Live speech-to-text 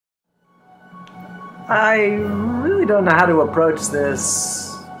I really don't know how to approach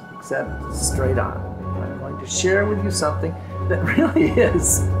this except straight on. I'm going to share with you something that really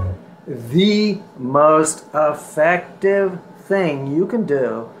is the most effective thing you can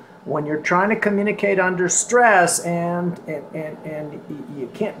do when you're trying to communicate under stress and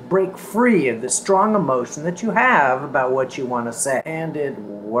you can't break free of the strong emotion that you have about what you want to say. And it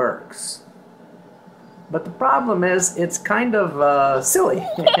works. But the problem is, it's kind of silly,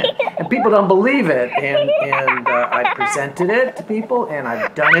 and people don't believe it. And I presented it to people, and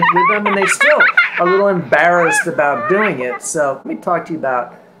I've done it with them, and they still are a little embarrassed about doing it. So let me talk to you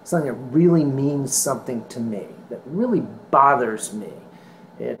about something that really means something to me, that really bothers me.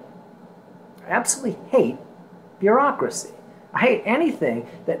 I absolutely hate bureaucracy. I hate anything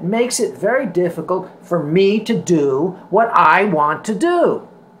that makes it very difficult for me to do what I want to do.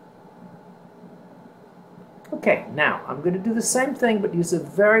 Okay, now I'm going to do the same thing but use a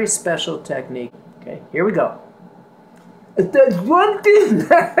very special technique. Okay, here we go. If there's one thing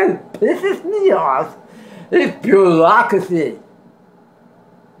that pisses me off, it's bureaucracy.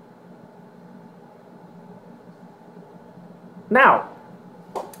 Now,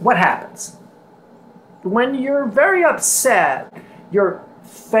 what happens? When you're very upset, your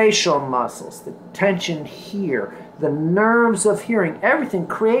facial muscles, the tension here, the nerves of hearing, everything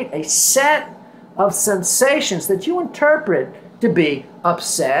create a set of sensations that you interpret to be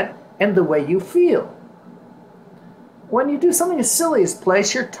upset and the way you feel. When you do something as silly as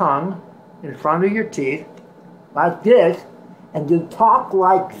place your tongue in front of your teeth, like this, and you talk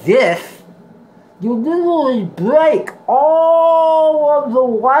like this, you literally break all of the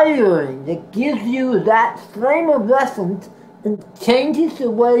wiring that gives you that frame of reference and changes the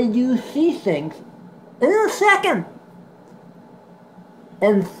way you see things in a second.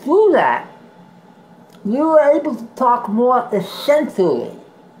 And through that, you are able to talk more essentially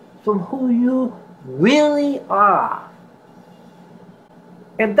from who you really are.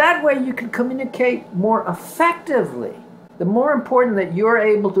 And that way you can communicate more effectively. The more important that you're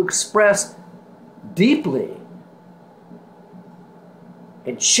able to express deeply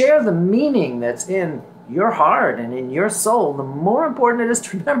and share the meaning that's in your heart and in your soul, the more important it is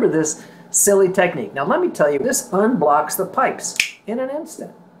to remember this silly technique. Now let me tell you, this unblocks the pipes in an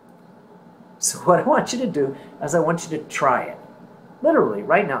instant. So what I want you to do is I want you to try it. Literally,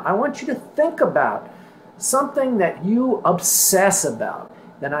 right now, I want you to think about something that you obsess about.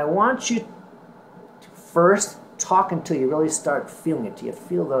 Then I want you to first talk until you really start feeling it, till you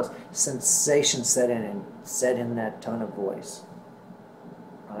feel those sensations set in that tone of voice.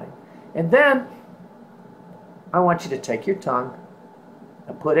 Right? And then I want you to take your tongue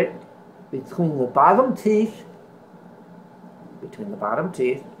and put it between the bottom teeth,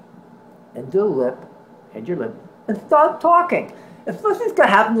 and the lip, and your lip, and start talking. If nothing's going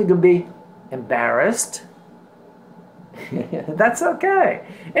to happen, you're going to be embarrassed. That's okay.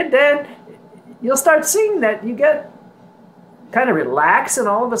 And then you'll start seeing that you get kind of relaxed, and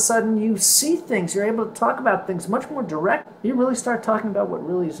all of a sudden you see things. You're able to talk about things much more direct. You really start talking about what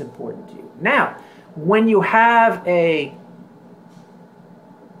really is important to you. Now, when you have a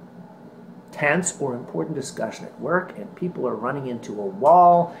tense or important discussion at work and people are running into a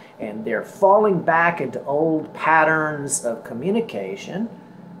wall and they're falling back into old patterns of communication,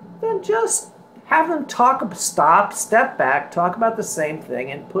 then just have them step back, talk about the same thing,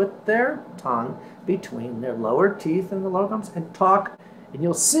 and put their tongue between their lower teeth and the lower gums and talk, and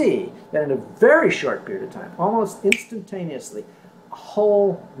you'll see that in a very short period of time, almost instantaneously, a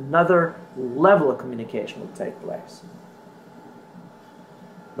whole another level of communication will take place.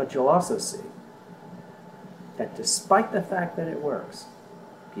 But you'll also see that despite the fact that it works,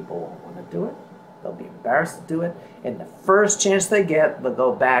 people won't want to do it, they'll be embarrassed to do it, and the first chance they get, they'll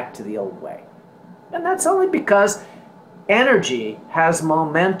go back to the old way. And that's only because energy has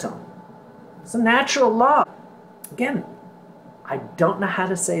momentum. It's a natural law. Again, I don't know how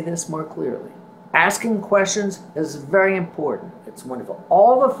to say this more clearly. Asking questions is very important. It's wonderful.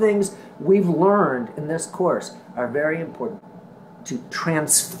 All the things we've learned in this course are very important to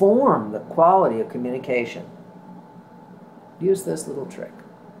transform the quality of communication. Use this little trick.